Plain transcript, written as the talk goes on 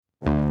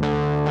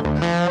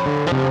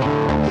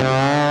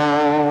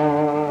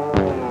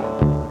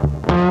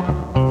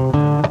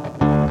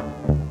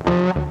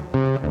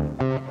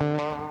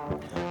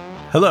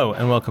Hello,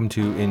 and welcome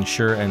to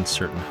Ensure and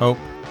Certain Hope,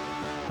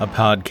 a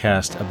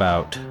podcast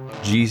about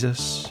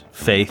Jesus,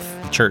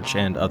 faith, the church,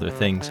 and other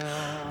things.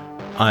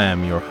 I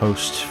am your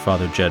host,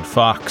 Father Jed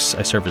Fox.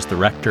 I serve as the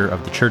rector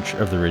of the Church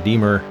of the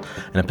Redeemer,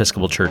 an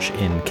Episcopal church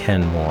in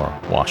Kenmore,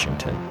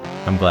 Washington.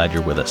 I'm glad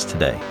you're with us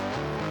today.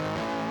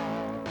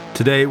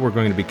 Today, we're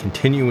going to be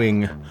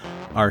continuing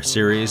our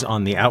series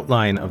on the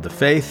outline of the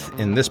faith.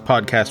 In this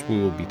podcast, we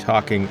will be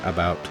talking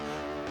about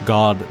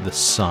God the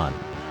Son.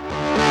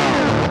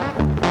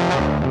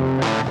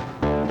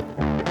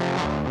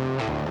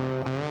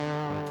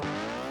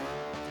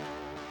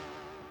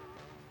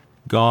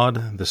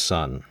 God the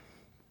Son.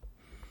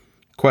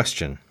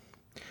 Question: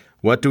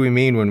 what do we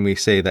mean when we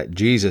say that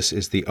Jesus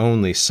is the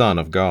only Son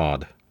of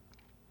God?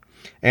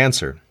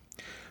 Answer: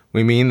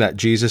 we mean that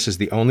Jesus is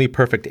the only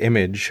perfect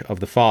image of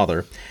the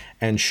Father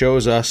and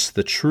shows us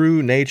the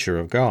true nature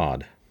of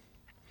God.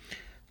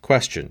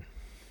 Question: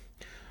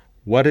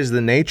 what is the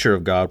nature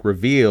of God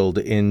revealed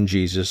in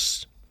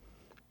Jesus?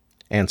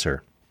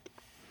 Answer: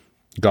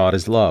 God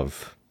is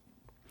love.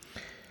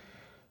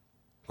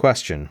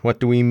 Question: what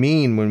do we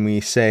mean when we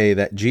say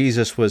that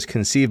Jesus was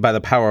conceived by the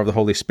power of the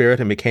Holy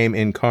Spirit and became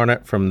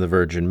incarnate from the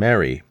Virgin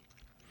Mary?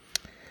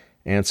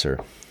 Answer: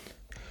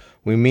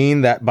 we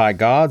mean that by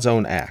God's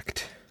own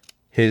act,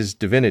 his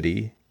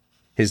divinity,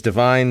 his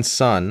divine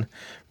Son,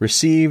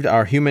 received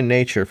our human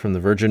nature from the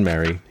Virgin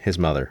Mary, his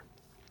mother.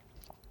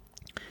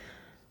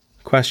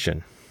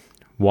 Question: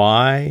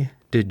 why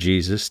did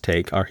Jesus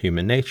take our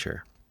human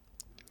nature?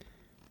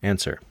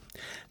 Answer: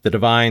 the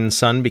divine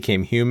Son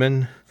became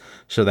human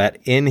so that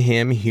in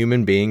him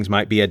human beings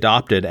might be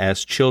adopted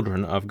as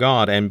children of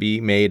God and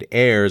be made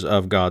heirs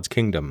of God's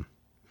kingdom.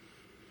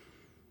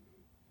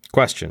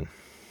 Question: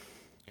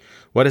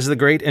 what is the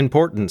great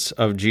importance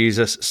of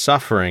Jesus'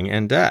 suffering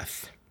and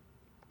death?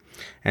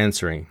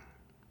 Answering: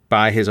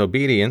 by his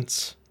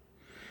obedience,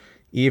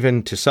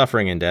 even to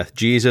suffering and death,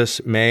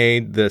 Jesus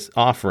made this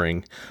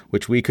offering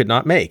which we could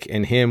not make.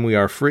 In him we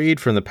are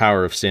freed from the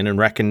power of sin and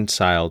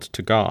reconciled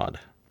to God.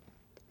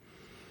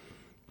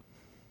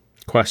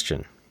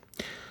 Question: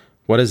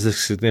 what is the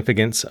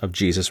significance of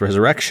Jesus'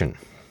 resurrection?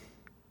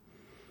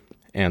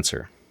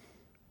 Answer: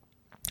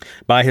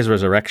 by his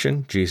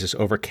resurrection, Jesus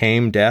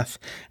overcame death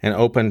and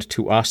opened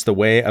to us the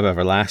way of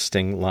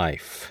everlasting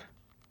life.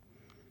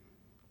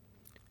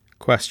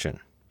 Question: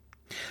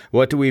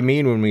 what do we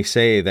mean when we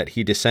say that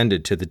he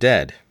descended to the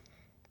dead?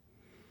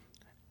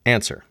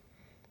 Answer: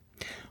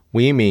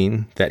 we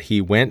mean that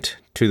he went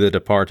to the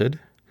departed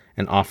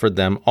and offered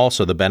them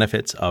also the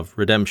benefits of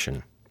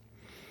redemption.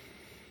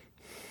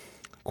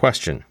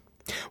 Question: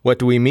 what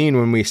do we mean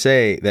when we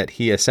say that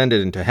he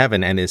ascended into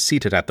heaven and is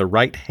seated at the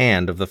right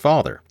hand of the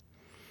Father?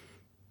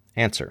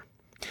 Answer: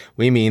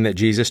 we mean that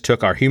Jesus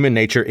took our human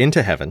nature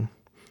into heaven,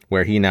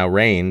 where he now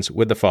reigns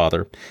with the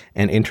Father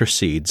and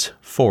intercedes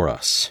for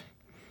us.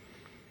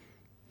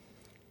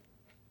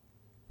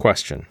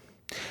 Question: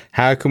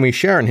 how can we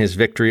share in his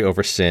victory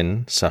over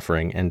sin,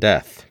 suffering, and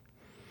death?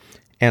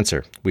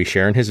 Answer: we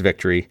share in his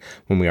victory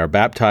when we are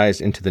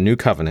baptized into the new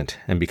covenant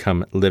and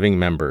become living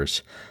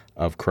members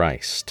of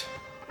Christ.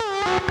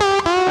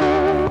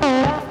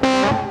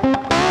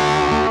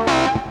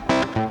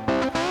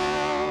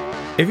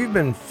 If you've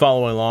been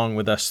following along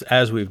with us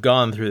as we've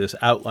gone through this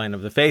outline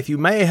of the faith, you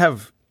may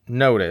have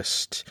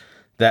noticed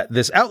that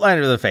this outline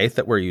of the faith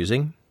that we're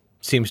using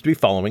seems to be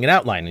following an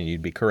outline, and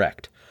you'd be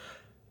correct.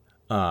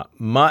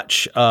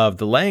 Much of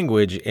the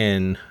language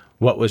in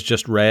what was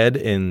just read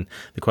in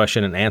the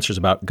question and answers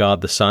about God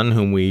the Son,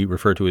 whom we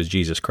refer to as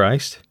Jesus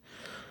Christ,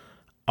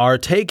 are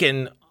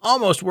taken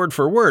almost word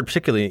for word,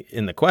 particularly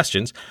in the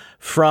questions,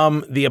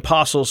 from the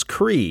Apostles'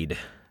 Creed.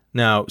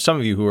 Now, some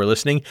of you who are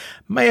listening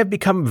may have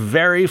become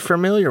very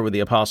familiar with the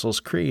Apostles'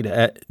 Creed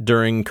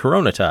during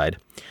Coronatide,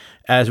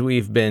 as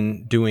we've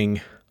been doing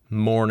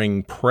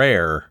morning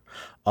prayer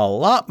a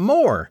lot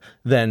more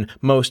than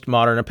most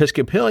modern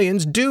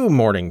Episcopalians do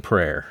morning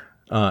prayer,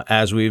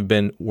 as we've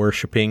been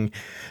worshiping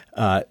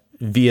via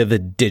the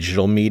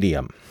digital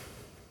medium.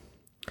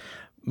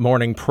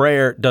 Morning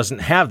prayer doesn't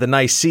have the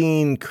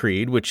Nicene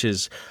Creed, which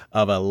is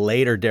of a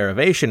later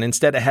derivation.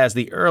 Instead, it has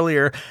the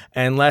earlier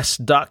and less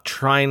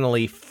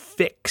doctrinally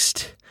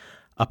fixed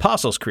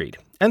Apostles' Creed.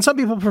 And some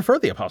people prefer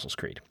the Apostles'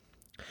 Creed.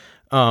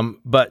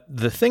 But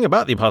the thing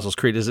about the Apostles'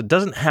 Creed is it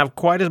doesn't have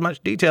quite as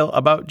much detail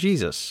about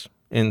Jesus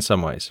in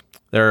some ways.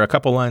 There are a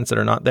couple lines that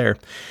are not there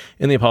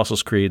in the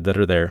Apostles' Creed that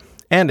are there.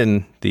 And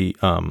in the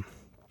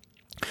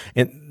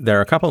there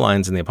are a couple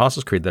lines in the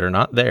Apostles' Creed that are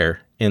not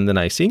there in the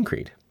Nicene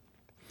Creed.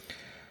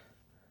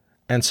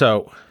 And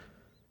so,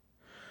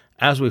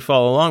 as we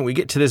follow along, we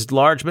get to this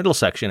large middle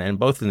section, and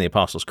both in the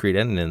Apostles' Creed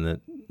and in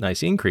the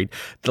Nicene Creed,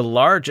 the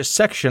largest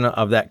section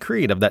of that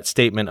creed, of that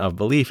statement of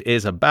belief,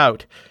 is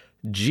about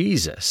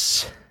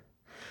Jesus.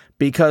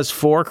 Because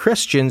for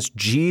Christians,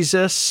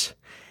 Jesus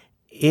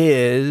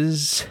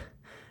is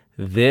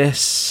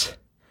this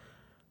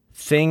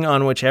thing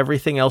on which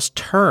everything else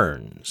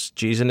turns.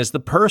 Jesus is the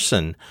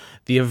person,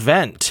 the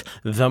event,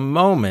 the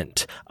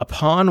moment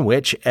upon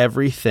which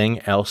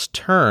everything else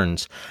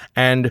turns.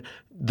 And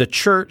the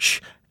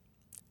church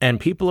and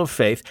people of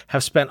faith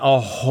have spent a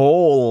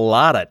whole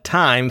lot of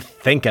time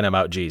thinking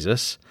about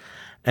Jesus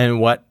and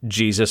what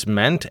Jesus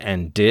meant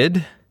and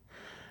did,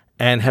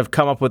 and have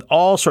come up with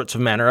all sorts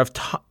of manner of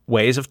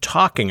ways of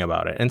talking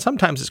about it. And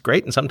sometimes it's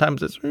great, and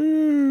sometimes it's,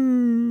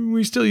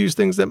 we still use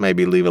things that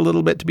maybe leave a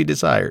little bit to be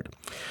desired.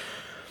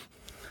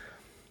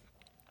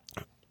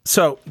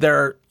 So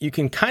you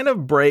can kind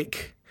of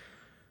break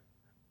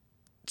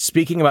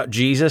speaking about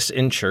Jesus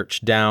in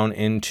church down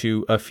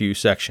into a few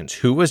sections.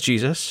 Who was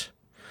Jesus?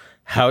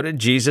 How did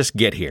Jesus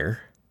get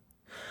here?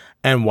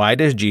 And why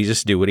does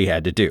Jesus do what he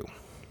had to do?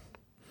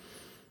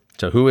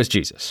 So who is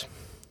Jesus?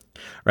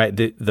 Right?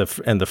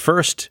 The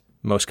first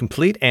most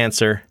complete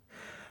answer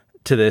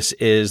to this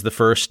is the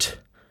first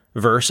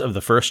verse of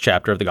the first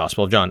chapter of the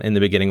Gospel of John. In the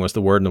beginning was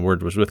the Word, and the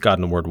Word was with God,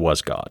 and the Word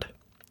was God.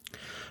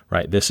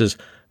 Right? This is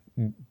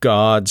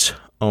God's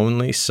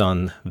only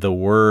Son, the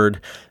Word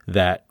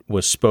that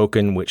was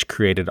spoken, which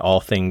created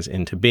all things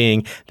into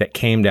being, that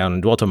came down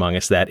and dwelt among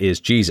us. That is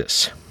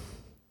Jesus.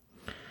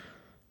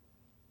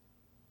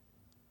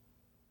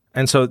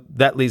 And so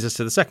that leads us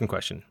to the second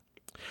question,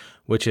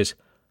 which is,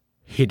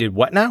 he did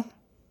what now?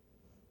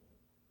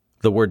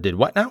 The Word did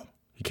what now?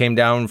 He came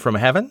down from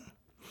heaven,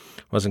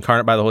 was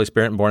incarnate by the Holy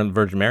Spirit and born of the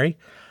Virgin Mary.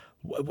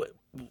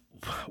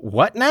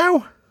 What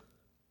now?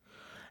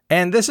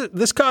 And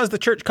this caused the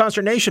church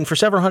consternation for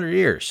several hundred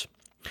years.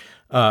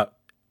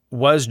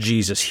 Was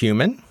Jesus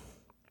human?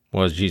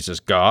 Was Jesus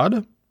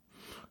God?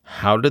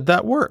 How did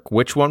that work?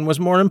 Which one was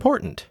more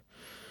important?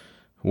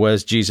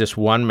 Was Jesus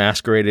one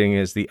masquerading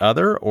as the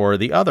other, or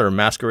the other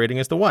masquerading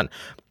as the one?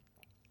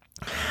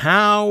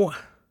 How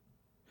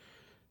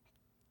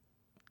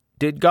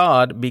did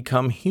God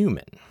become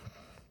human?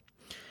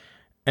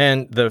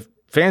 And the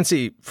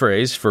fancy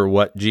phrase for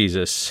what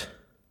Jesus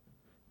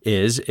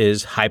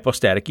is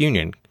hypostatic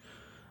union.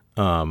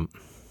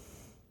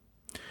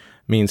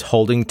 Means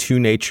holding two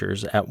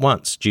natures at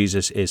once.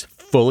 Jesus is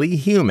fully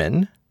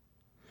human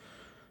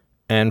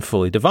and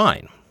fully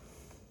divine,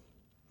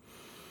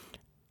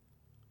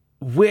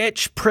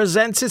 which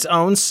presents its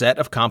own set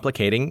of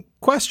complicating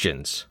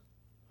questions.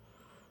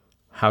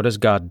 How does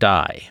God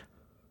die?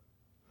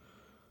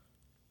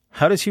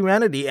 How does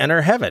humanity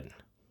enter heaven?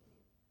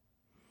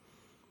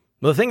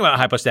 Well, the thing about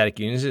hypostatic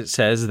union is it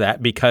says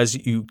that because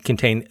you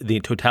contain the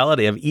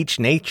totality of each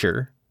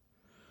nature,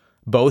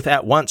 both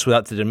at once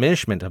without the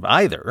diminishment of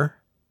either,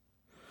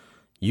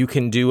 you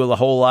can do a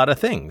whole lot of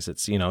things.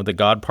 It's, the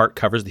God part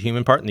covers the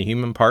human part, and the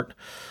human part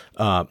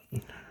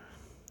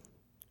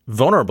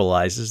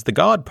vulnerabilizes the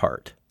God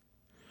part.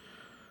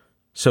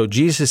 So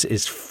Jesus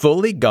is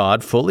fully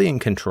God, fully in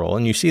control,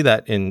 and you see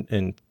that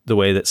in the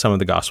way that some of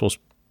the Gospels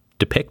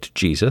depict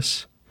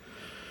Jesus,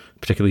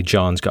 particularly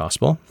John's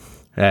Gospel,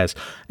 as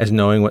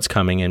knowing what's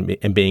coming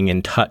and being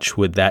in touch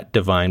with that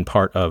divine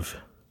part of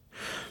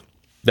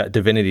that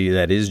divinity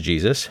that is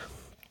Jesus,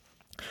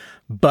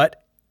 but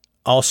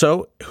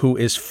also who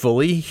is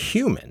fully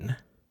human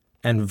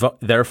and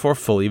therefore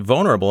fully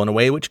vulnerable in a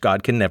way which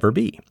God can never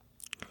be.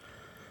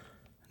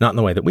 Not in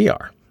the way that we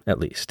are, at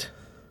least.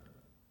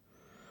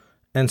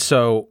 And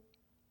so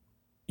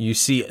you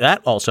see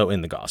that also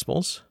in the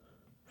Gospels,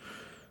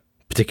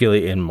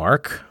 particularly in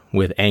Mark,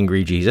 with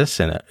angry Jesus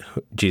and a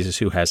Jesus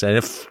who has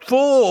a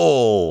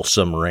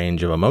fulsome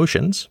range of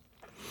emotions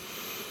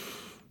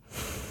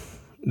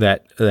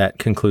that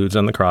concludes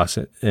on the cross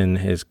in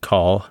his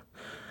call,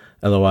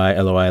 Eloi,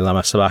 Eloi,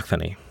 lama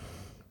sabachthani.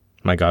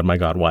 My God,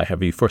 why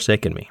have you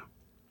forsaken me?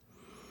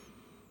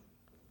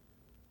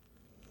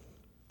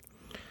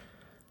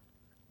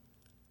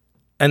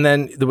 And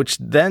then, which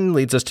then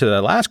leads us to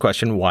the last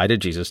question, why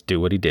did Jesus do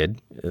what he did?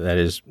 That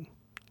is,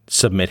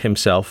 submit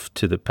himself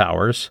to the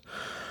powers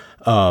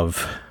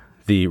of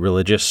the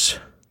religious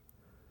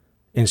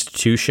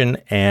institution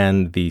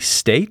and the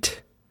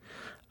state,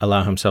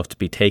 allow himself to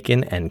be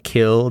taken and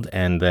killed,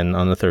 and then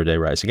on the third day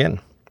rise again.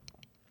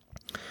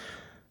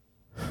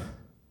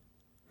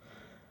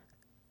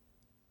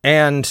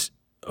 And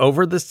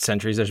over the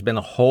centuries, there's been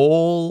a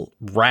whole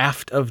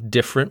raft of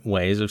different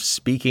ways of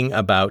speaking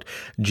about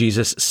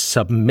Jesus'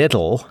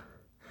 submittal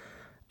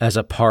as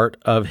a part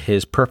of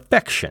his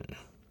perfection,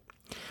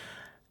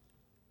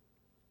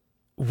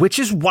 which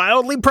is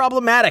wildly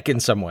problematic in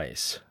some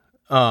ways.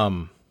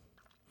 To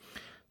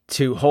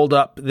hold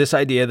up this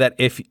idea that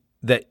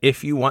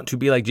if you want to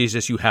be like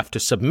Jesus, you have to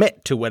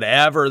submit to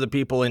whatever the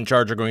people in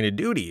charge are going to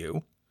do to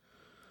you.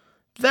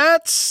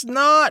 That's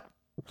not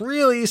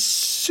really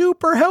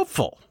super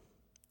helpful.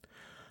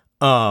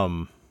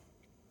 The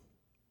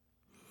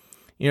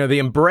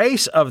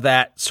embrace of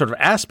that sort of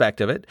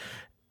aspect of it,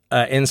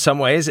 in some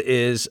ways,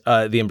 is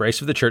the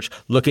embrace of the church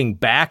looking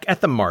back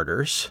at the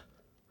martyrs,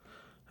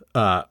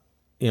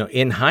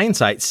 in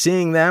hindsight,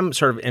 seeing them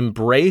sort of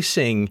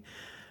embracing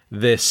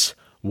this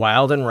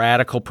wild and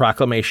radical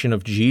proclamation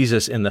of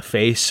Jesus in the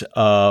face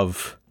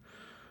of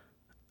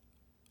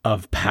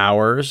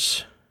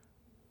powers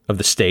of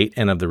the state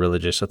and of the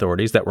religious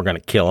authorities that were going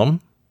to kill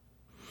him,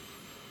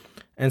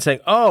 and saying,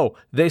 oh,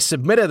 they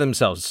submitted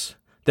themselves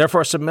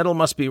Therefore, submittal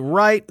must be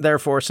right.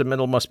 Therefore,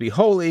 submittal must be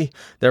holy.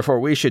 Therefore,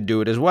 we should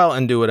do it as well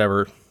and do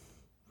whatever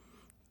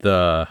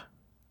the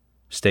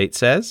state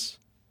says.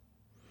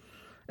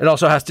 It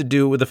also has to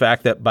do with the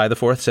fact that by the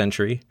 4th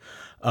century,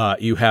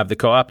 you have the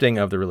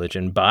co-opting of the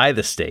religion by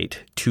the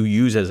state to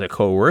use as a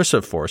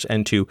coercive force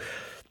and to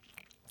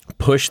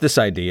push this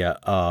idea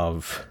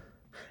of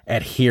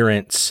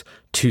adherence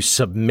to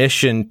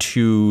submission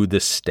to the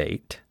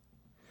state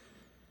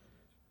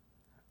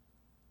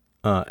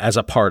as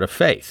a part of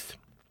faith.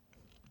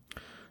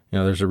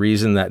 There's a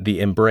reason that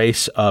the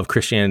embrace of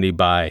Christianity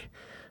by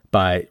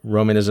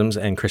Romanisms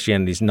and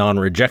Christianity's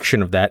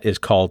non-rejection of that is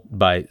called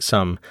by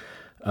some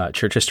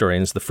church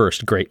historians the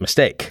first great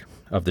mistake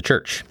of the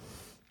church.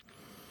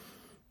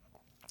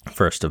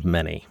 First of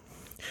many.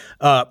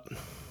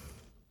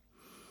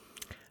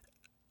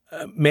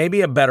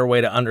 Maybe a better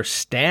way to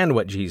understand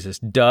what Jesus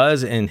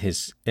does in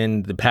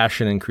the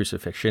Passion and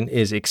Crucifixion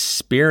is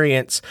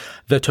experience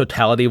the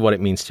totality of what it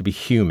means to be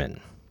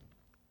human.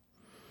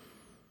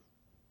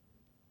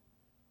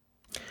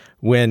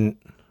 When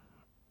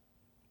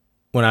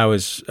I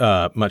was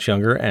much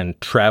younger and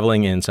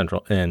traveling in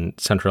Central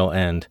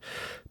and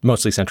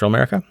mostly Central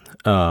America,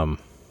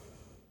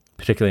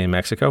 particularly in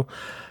Mexico,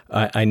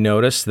 I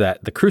noticed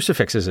that the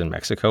crucifixes in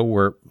Mexico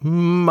were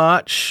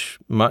much,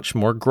 much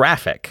more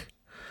graphic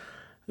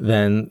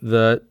than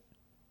the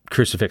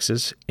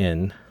crucifixes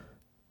in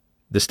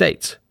the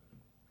States.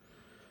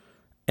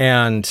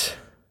 And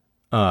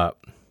I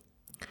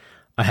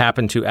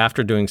happened to,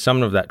 after doing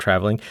some of that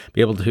traveling,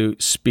 be able to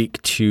speak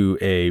to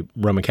a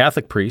Roman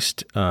Catholic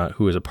priest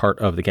who was a part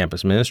of the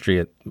campus ministry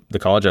at the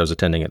college I was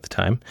attending at the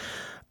time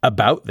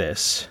about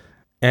this.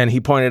 And he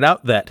pointed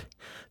out that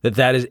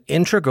is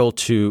integral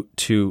to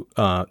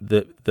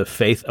the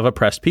faith of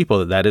oppressed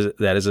people. That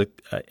is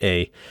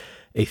a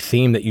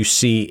theme that you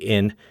see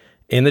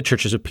in the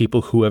churches of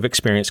people who have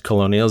experienced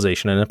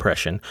colonialization and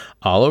oppression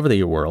all over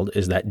the world,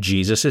 is that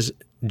Jesus is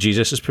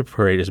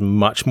portrayed as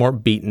much more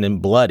beaten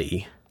and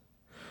bloody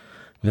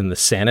than the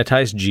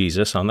sanitized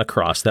Jesus on the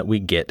cross that we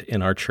get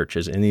in our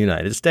churches in the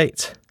United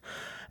States.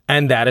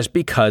 And that is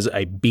because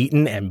a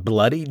beaten and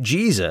bloody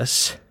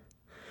Jesus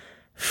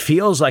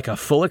feels like a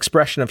full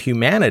expression of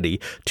humanity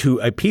to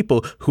a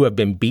people who have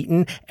been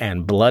beaten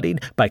and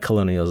bloodied by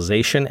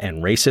colonialization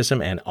and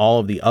racism and all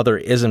of the other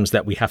isms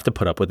that we have to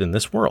put up with in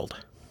this world.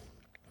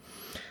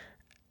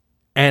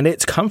 And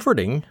it's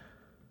comforting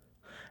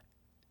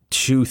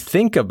to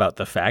think about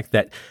the fact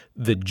that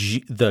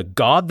the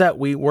God that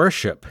we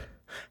worship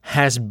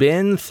has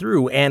been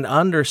through and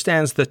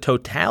understands the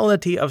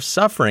totality of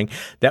suffering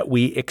that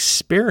we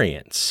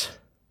experience,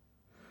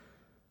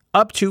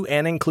 up to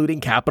and including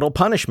capital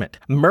punishment,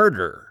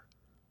 murder.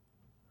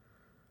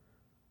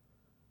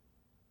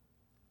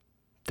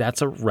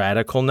 That's a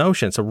radical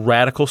notion. It's a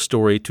radical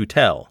story to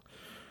tell,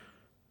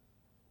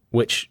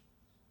 which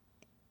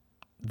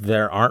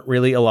there aren't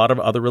really a lot of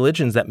other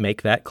religions that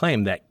make that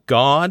claim, that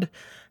God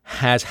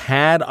has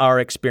had our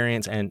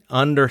experience and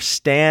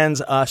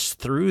understands us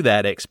through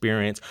that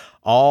experience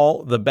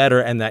all the better,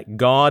 and that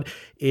God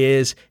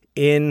is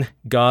in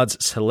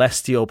God's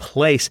celestial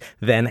place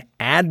then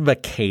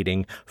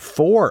advocating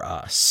for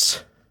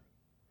us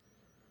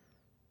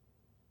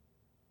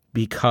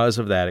because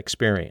of that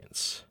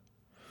experience.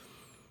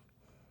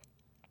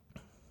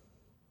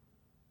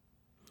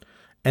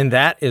 And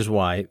that is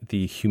why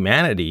the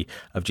humanity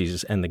of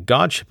Jesus and the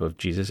godship of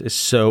Jesus is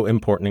so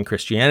important in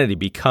Christianity,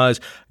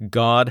 because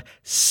God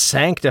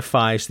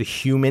sanctifies the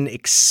human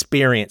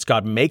experience.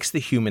 God makes the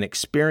human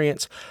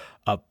experience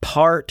a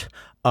part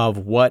of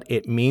what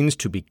it means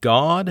to be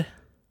God,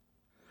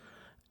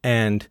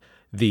 and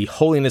the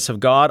holiness of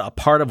God a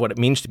part of what it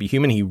means to be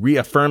human. He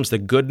reaffirms the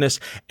goodness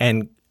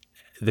and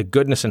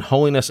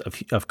holiness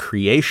of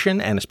creation,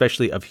 and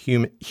especially of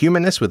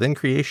humanness within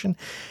creation,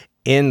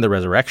 in the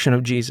resurrection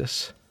of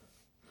Jesus,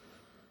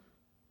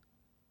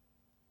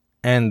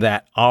 and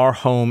that our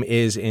home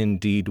is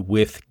indeed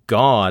with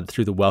God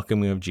through the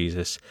welcoming of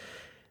Jesus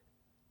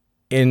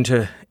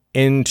into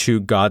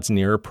God's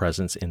nearer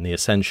presence in the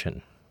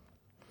ascension.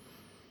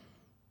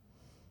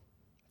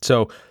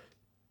 So,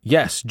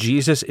 yes,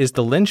 Jesus is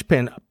the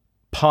linchpin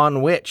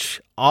upon which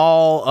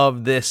all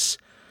of this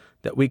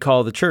that we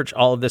call the church,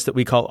 all of this that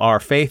we call our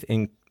faith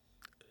in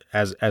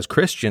as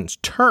Christians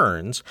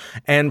turns,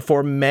 and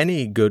for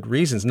many good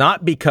reasons.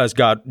 Not because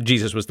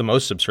Jesus was the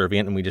most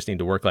subservient and we just need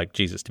to work like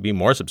Jesus to be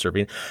more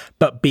subservient,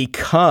 but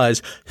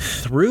because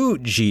through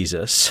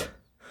Jesus,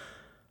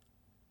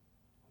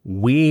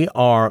 we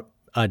are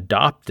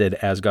adopted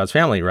as God's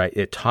family, right?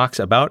 It talks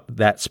about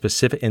that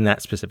specific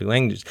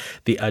language,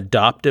 the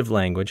adoptive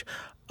language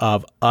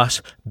of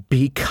us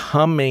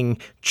becoming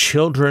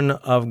children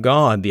of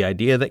God, the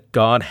idea that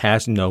God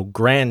has no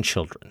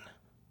grandchildren.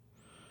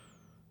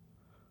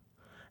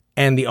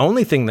 And the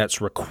only thing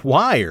that's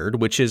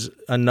required, which is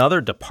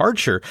another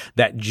departure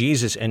that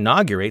Jesus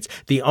inaugurates,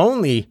 the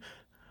only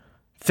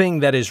thing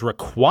that is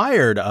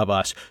required of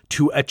us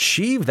to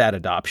achieve that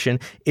adoption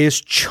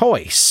is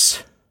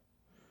choice.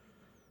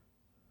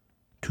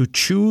 To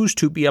choose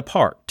to be a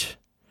part,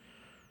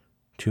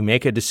 to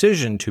make a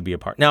decision to be a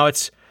part. Now,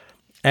 it's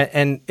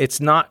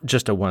not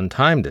just a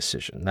one-time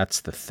decision.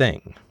 That's the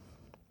thing.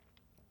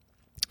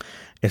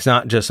 It's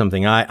not just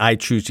something I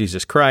choose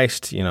Jesus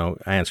Christ, I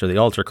answer the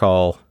altar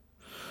call,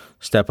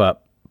 step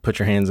up, put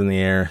your hands in the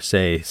air,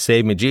 say,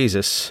 "Save me,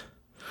 Jesus,"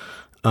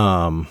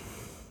 and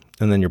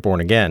then you're born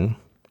again.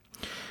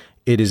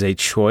 It is a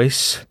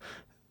choice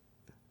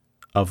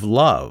of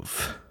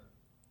love,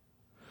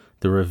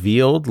 the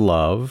revealed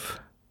love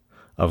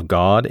of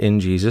God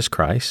in Jesus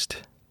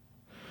Christ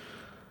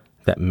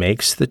that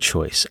makes the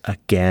choice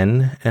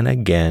again and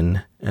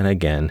again and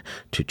again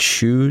to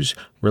choose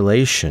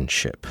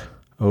relationship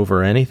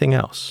over anything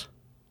else.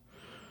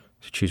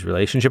 To choose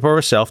relationship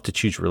over self, to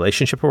choose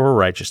relationship over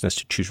righteousness,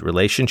 to choose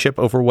relationship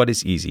over what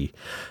is easy,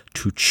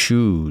 to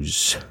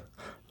choose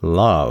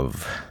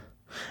love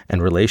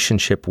and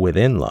relationship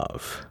within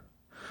love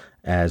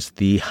as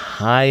the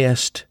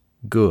highest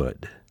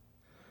good.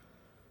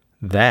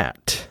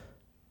 That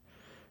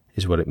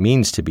is what it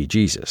means to be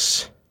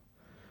Jesus,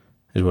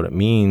 is what it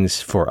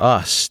means for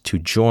us to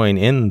join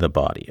in the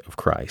body of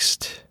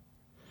Christ,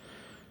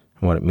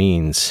 and what it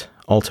means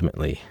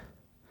ultimately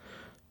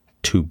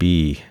to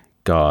be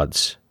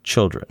God's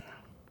children.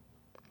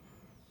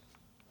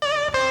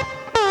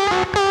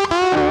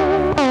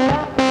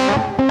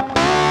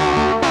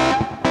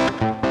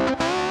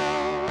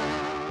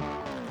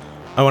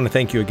 I want to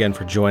thank you again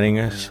for joining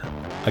us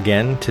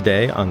again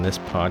today on this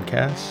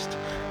podcast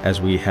as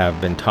we have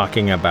been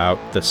talking about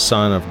the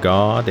Son of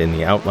God in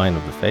the outline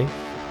of the faith.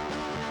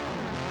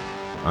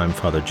 I'm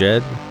Father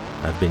Jed.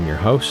 I've been your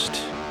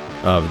host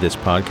of this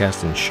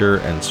podcast in Sure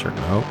and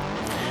Certain Hope.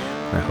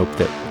 I hope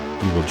that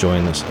you will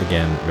join us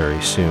again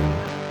very soon.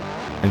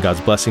 And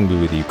God's blessing be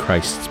with you,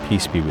 Christ's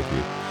peace be with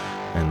you,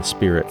 and the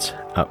Spirit's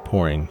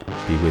outpouring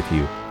be with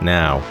you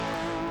now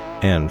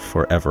and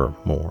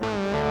forevermore.